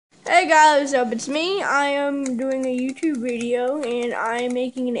Hey guys, what's up? It's me. I am doing a YouTube video and I am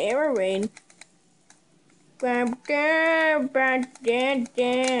making an arrow rain. Oh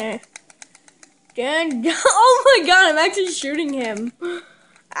my god, I'm actually shooting him.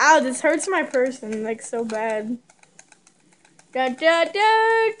 Ow, this hurts my person like so bad. Da da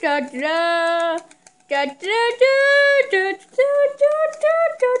da da da da da da da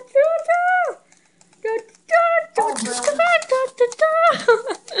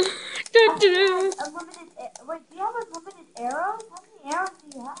Wait, do you have unlimited arrows? How many arrows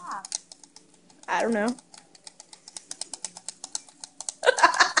do you have? I don't know.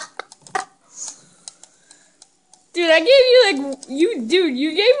 Dude, I gave you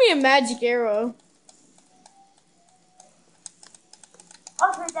you gave me a magic arrow.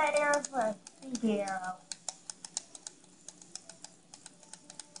 I'll trade that arrow for a stinky arrow.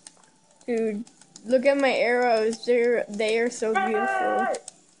 Dude, look at my arrows. They are so beautiful.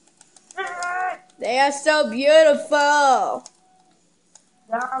 They are so beautiful.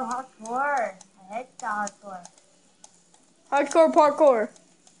 They're hardcore. I hate the hardcore. Hardcore parkour.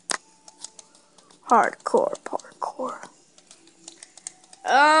 Hardcore parkour.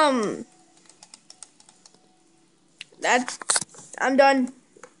 I'm done.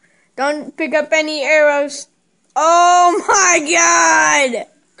 Don't pick up any arrows. Oh my god!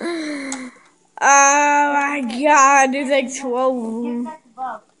 Oh my god, there's like 12 of Give them. that to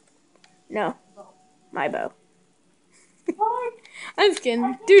Bob. No, my bow. What? I'm just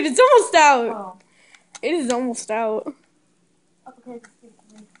kidding. Dude, it's almost out. Oh. It is almost out. Okay, just give it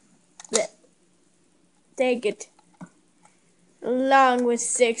to me. Take it. Along with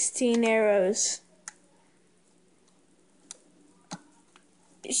 16 arrows.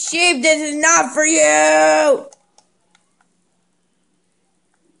 Sheep, this is not for you!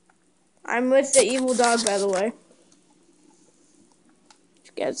 I'm with the evil dog, by the way.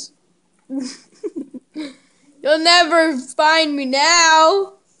 Guess. You'll never find me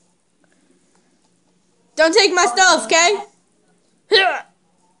now. Don't take my stuff, okay?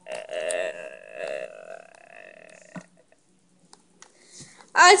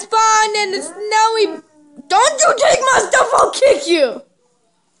 I spawned in the snowy... Don't you take my stuff, I'll kick you!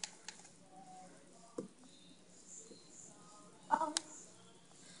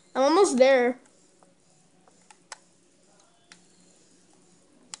 I'm almost there.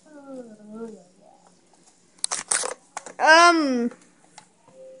 I'm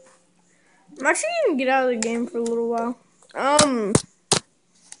actually gonna get out of the game for a little while.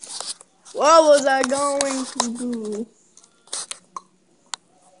 What was I going to do?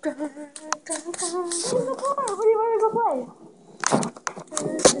 What do you want to go play?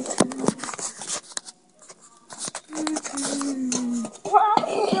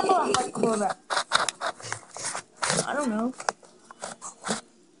 I don't know.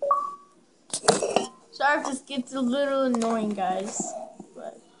 Sorry if this gets a little annoying, guys,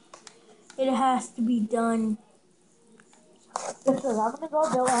 but it has to be done. Listen, I'm gonna go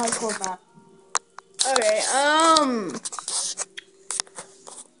build a hardcore map. Okay,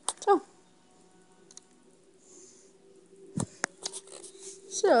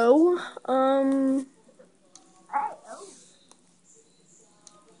 So,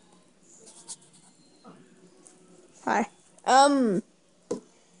 hi.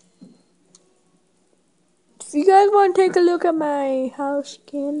 If you guys want to take a look at my house, you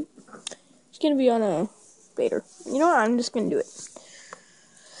can. It's gonna be on a later. You know what? I'm just gonna do it.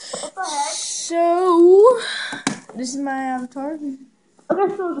 What the heck? So, this is my avatar.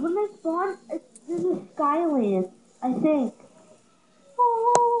 Okay, so when they spawn, this is Skyland, I think.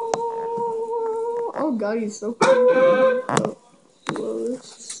 Oh god, he's so cool.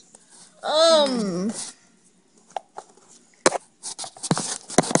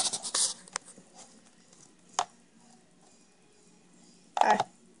 Hi.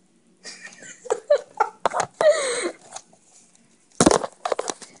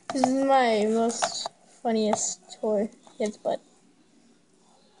 This is my most funniest toy. His butt.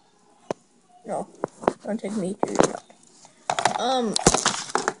 No, don't take me to your shop. Can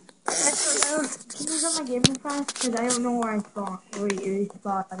you go my gaming fast? Because I don't know where I spawn. Where you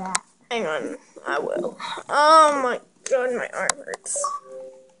spawn at. Hang on, I will. Oh my god, my arm hurts.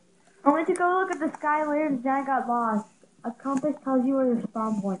 I went to go look at the Skylands and I got lost. A compass tells you where the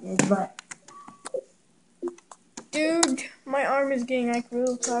spawn point is, but... Dude, my arm is getting like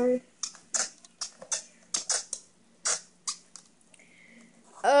real tired.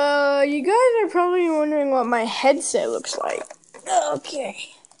 You guys are probably wondering what my headset looks like. Okay,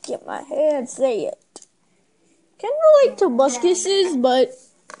 get my headset. Can't relate to Buscus's, but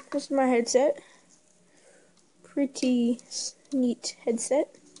this is my headset. Pretty neat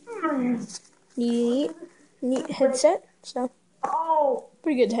headset. neat headset. So Oh.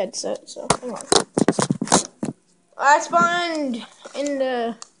 pretty good headset. So hang on. I spawned in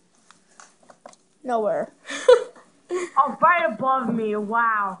the nowhere. Oh, right above me.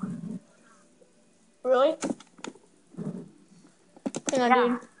 Wow. Really? Hang on, Yeah.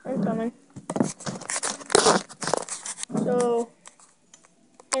 dude. I'm coming. So,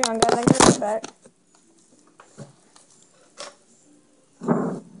 hang on, guys. I'm gonna get back.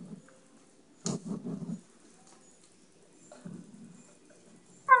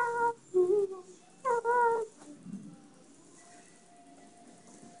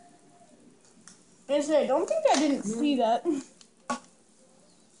 I say, don't think I didn't see that.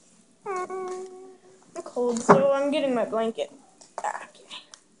 I'm cold, so I'm getting my blanket. Okay.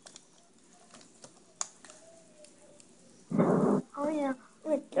 Oh yeah. Oh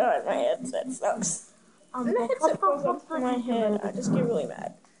my god, my headset sucks. When the headset falls off my head, I just get really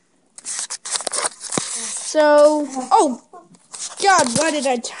mad. So, oh god, why did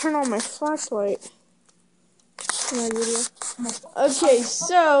I turn on my flashlight in my video? Okay,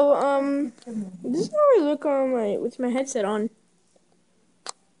 so, this is how I look on with my headset on.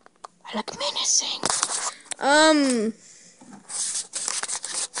 I look menacing.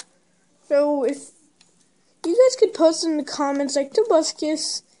 So if you guys could post in the comments, like,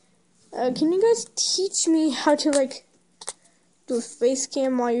 Tobuscus, can you guys teach me how to, like, do a face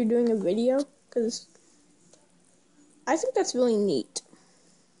cam while you're doing a video? Because I think that's really neat.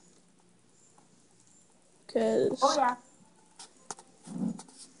 Because... Oh yeah.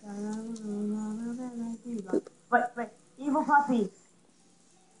 Wait. Evil puppy.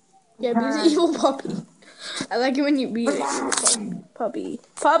 Yeah, be the evil puppy. I like it when you be the evil puppy.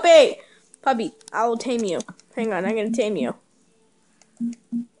 Puppy, I will tame you. Hang on, I'm gonna tame you.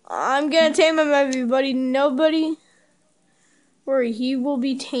 I'm gonna tame him, everybody. Nobody worry, he will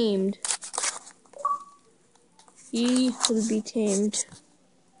be tamed. He will be tamed.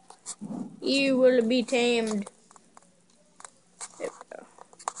 He will be tamed. There we go.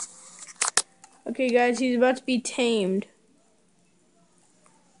 Okay, guys, he's about to be tamed.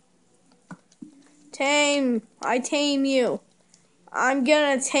 Tame. I tame you. I'm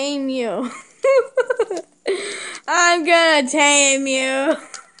gonna tame you. I'm gonna tame you.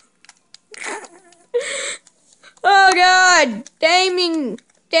 Oh god! Taming!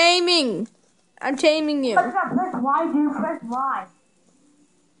 I'm taming you. Press Y, dude. Press Y.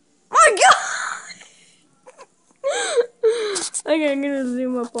 My god! Okay, I'm gonna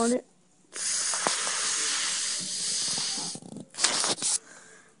zoom up on it.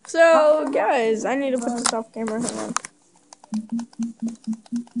 So, guys, I need to put this off camera.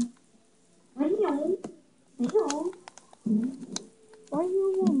 Hang on. Why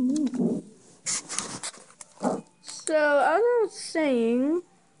you on me? So, as I was saying,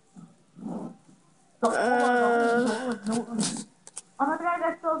 Oh my god,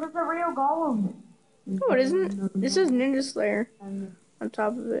 that's a real golem. oh, it isn't. This is Ninja Slayer on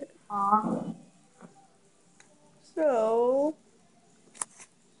top of it. So,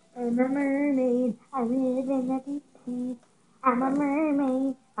 I'm a mermaid, I live in the deep sea. I'm a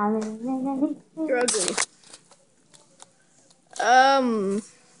mermaid, I live in the deep sea. you're ugly.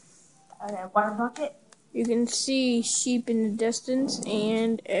 Okay, water bucket. You can see sheep in the distance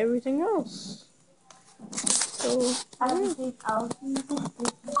and everything else. So, I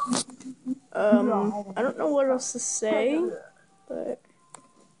don't know what else to say, but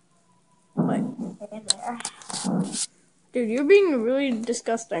what? Hey there. Dude, you're being really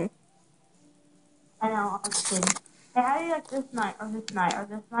disgusting. I know, I'm just kidding. Hey, how do you like this night, or this night, or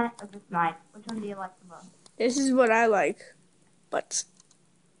this night, or this night? Which one do you like the most? This is what I like, but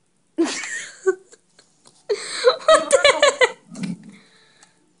what the heck?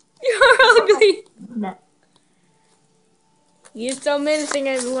 You're ugly. No. You're so menacing.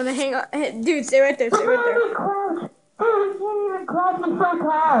 I want to hang on. Dude, stay right there. Stay right there. Crouch. Oh, you can't even crouch in front of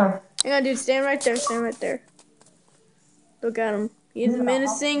car. Hang on, dude. Stand right there. Stand right there. Look at him. He's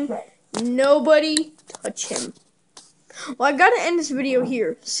menacing. Nobody touch him. Well, I gotta end this video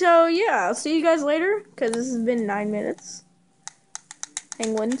here. So, yeah, I'll see you guys later, because this has been 9 minutes.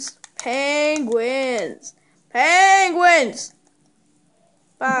 Penguins. Penguins. Penguins!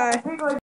 Bye.